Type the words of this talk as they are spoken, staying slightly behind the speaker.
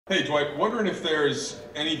Hey, Dwight, wondering if there's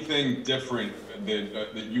anything different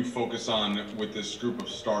that you focus on with this group of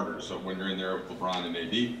starters. So when you're in there with LeBron and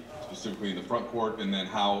AD, specifically in the front court, and then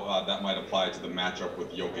how that might apply to the matchup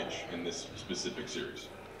with Jokic in this specific series.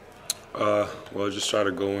 Well, just try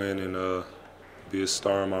to go in and be a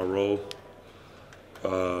star in my role,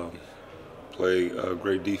 play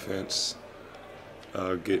great defense,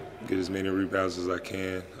 get as many rebounds as I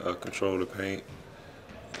can, control the paint,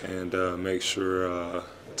 and make sure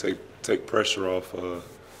take pressure off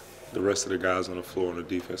the rest of the guys on the floor on the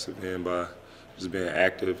defensive end by just being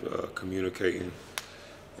active, communicating,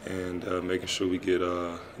 and making sure we get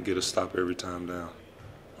a stop every time down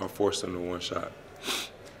or force them to one shot.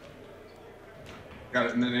 Got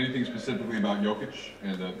it. And then anything specifically about Jokic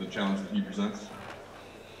and the challenge that he presents?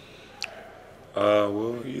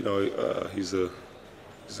 Well, he's a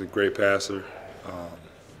great passer.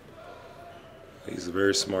 He's a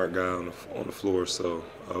very smart guy on the floor. So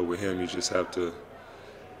with him, you just have to,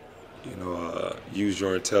 use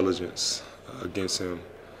your intelligence against him,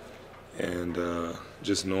 and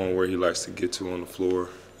just knowing where he likes to get to on the floor,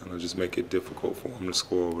 and just make it difficult for him to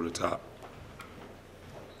score over the top.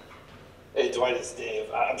 Hey, Dwight, it's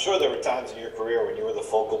Dave. I'm sure there were times in your career when you were the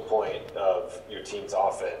focal point of your team's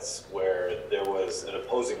offense where there was an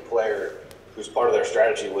opposing player whose part of their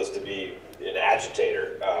strategy was to be an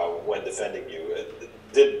agitator when defending you.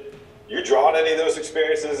 Did you draw on any of those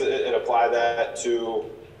experiences and apply that to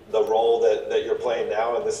the role that you're playing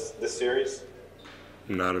now in this series?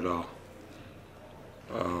 Not at all.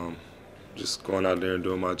 Just going out there and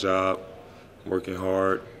doing my job, working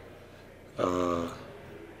hard. And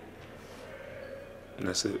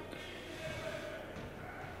that's it.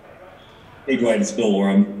 Hey, Dwight, it's Bill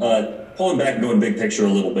Warham. Pulling back and going big picture a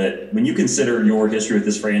little bit, when you consider your history with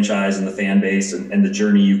this franchise and the fan base and the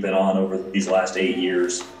journey you've been on over these last 8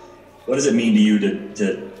 years, what does it mean to you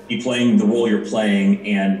to be playing the role you're playing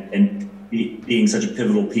and being such a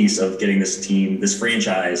pivotal piece of getting this team, this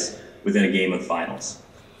franchise, within a game of finals?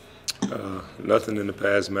 Nothing in the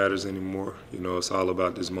past matters anymore. It's all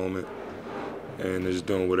about this moment and just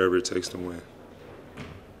doing whatever it takes to win.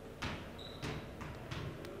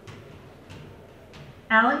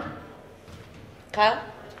 Allie? Kyle?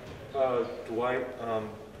 Dwight,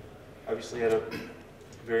 obviously had a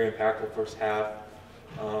very impactful first half.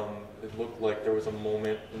 It looked like there was a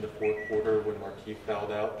moment in the fourth quarter when Markieff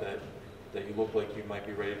fouled out that you looked like you might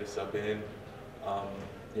be ready to sub in. How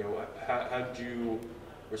did you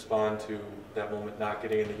respond to that moment, not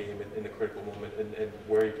getting in the game in the critical moment, and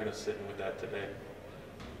where are you kind of sitting with that today?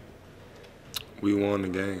 We won the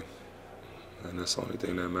game, and that's the only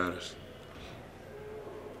thing that matters.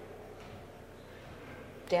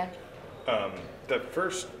 Dan? The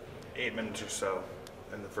first 8 minutes or so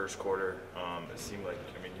in the first quarter, it seemed like,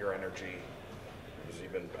 your energy was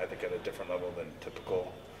even, I think, at a different level than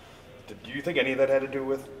typical. Do you think any of that had to do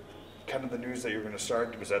with kind of the news that you were going to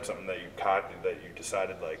start? Was that something that you caught, that you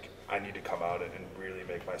decided, like, I need to come out and really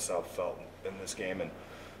make myself felt in this game? And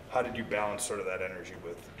how did you balance sort of that energy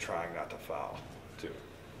with trying not to foul, too?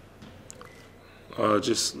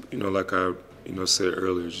 Just, like I said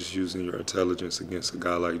earlier, just using your intelligence against a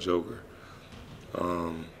guy like Joker.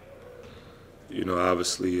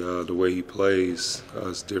 Obviously the way he plays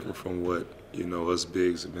is different from what, us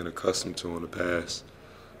bigs have been accustomed to in the past.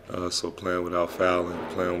 So playing without fouling,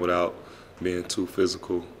 playing without being too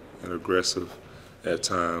physical and aggressive at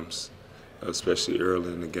times, especially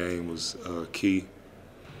early in the game, was key.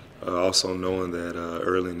 Also knowing that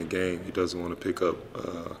early in the game he doesn't want to pick up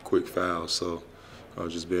quick fouls, so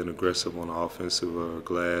just being aggressive on the offensive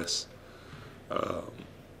glass,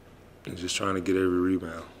 and just trying to get every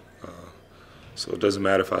rebound. So it doesn't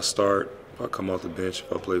matter if I start, if I come off the bench,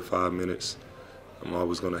 if I play 5 minutes, I'm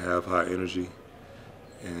always going to have high energy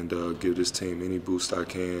and give this team any boost I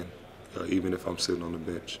can, even if I'm sitting on the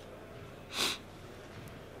bench.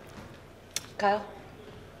 Kyle?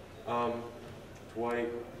 Dwight,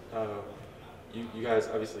 you guys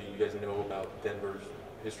know about Denver's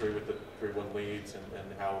history with the 3-1 leads and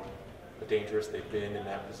how dangerous they've been in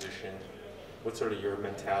that position. What's sort of your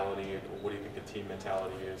mentality, or what do you think the team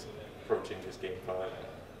mentality is approaching this Game 5?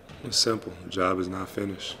 It's simple. The job is not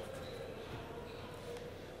finished.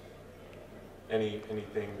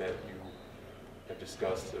 Anything that you have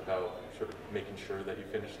discussed about sort of making sure that you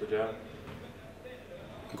finish the job?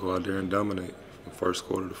 Go out there and dominate from first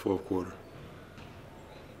quarter to fourth quarter.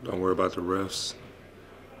 Don't worry about the refs.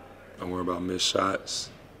 Don't worry about missed shots.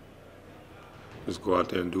 Just go out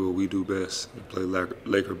there and do what we do best and play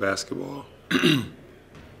Laker basketball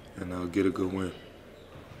and get a good win.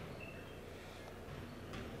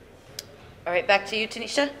 All right, back to you,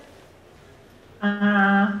 Tanisha.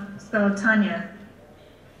 So Tanya.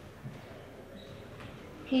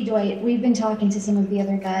 Hey Dwight, we've been talking to some of the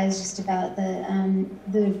other guys just about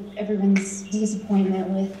the everyone's disappointment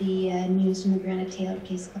with the news from the Breonna Taylor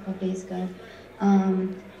case a couple of days ago,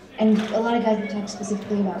 and a lot of guys have talked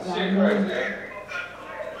specifically about Rondo.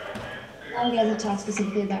 A lot of guys have talked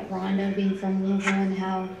specifically about Rondo being from Louisville and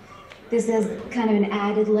how this is kind of an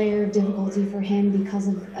added layer of difficulty for him because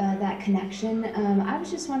of that connection. I was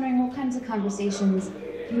just wondering what kinds of conversations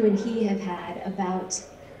you and he have had about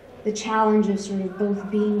the challenge of sort of both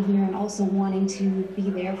being here and also wanting to be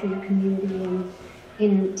there for your community and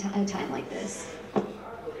in a time like this.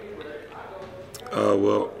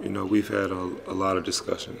 Well, we've had a lot of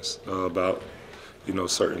discussions about,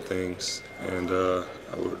 certain things, and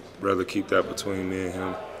I would rather keep that between me and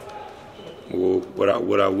him. Well,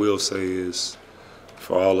 what I will say is,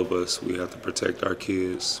 for all of us, we have to protect our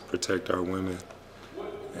kids, protect our women,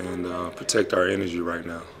 and protect our energy right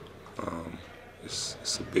now.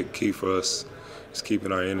 It's a big key for us. It's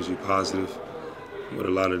keeping our energy positive with a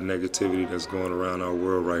lot of negativity that's going around our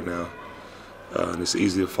world right now. And it's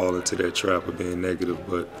easy to fall into that trap of being negative,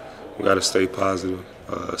 but we got to stay positive,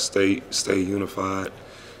 stay unified,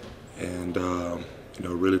 and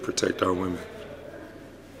really protect our women.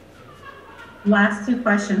 Last two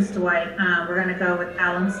questions, Dwight. We're going to go with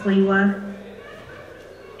Alan Sliwa.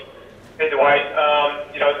 Hey, Dwight.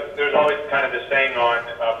 There's always kind of the saying on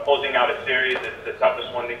closing out a series, it's the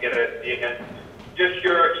toughest one to get at the end. Just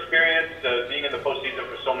your experience being in the postseason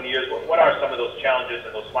for so many years, what are some of those challenges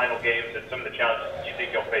in those final games and some of the challenges you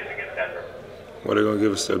think you'll face against Denver? Well, they're going to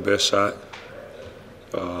give us their best shot.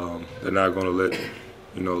 They're not going to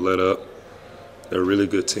let up. They're a really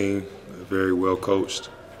good team. They're very well coached.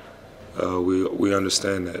 We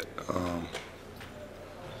understand that.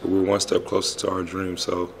 We're one step closer to our dream,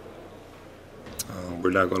 so we're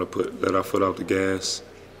not going to let our foot off the gas.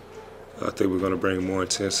 I think we're going to bring more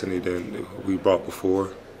intensity than we brought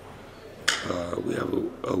before. We have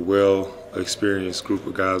a well-experienced group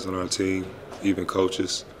of guys on our team, even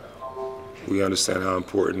coaches. We understand how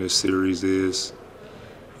important this series is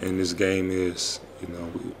and this game is,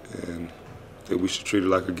 and I think we should treat it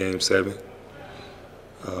like a Game 7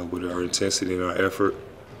 with our intensity and our effort,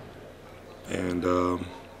 and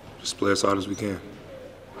just play as hard as we can.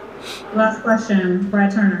 Last question,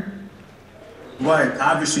 Brad Turner. Right,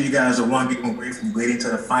 obviously you guys are one game away from getting to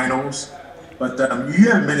the finals, but you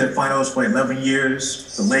haven't been in the finals for 11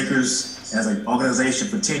 years, the Lakers as an organization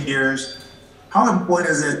for 10 years. How important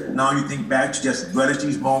is it now you think back to just relish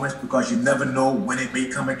these moments because you never know when it may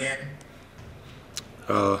come again?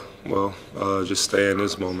 Just stay in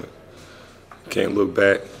this moment. Can't look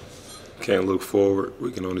back, can't look forward.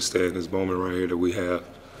 We can only stay in this moment right here that we have.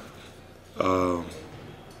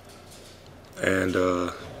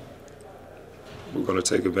 We're going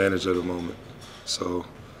to take advantage of the moment. So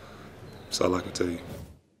that's all I can tell you.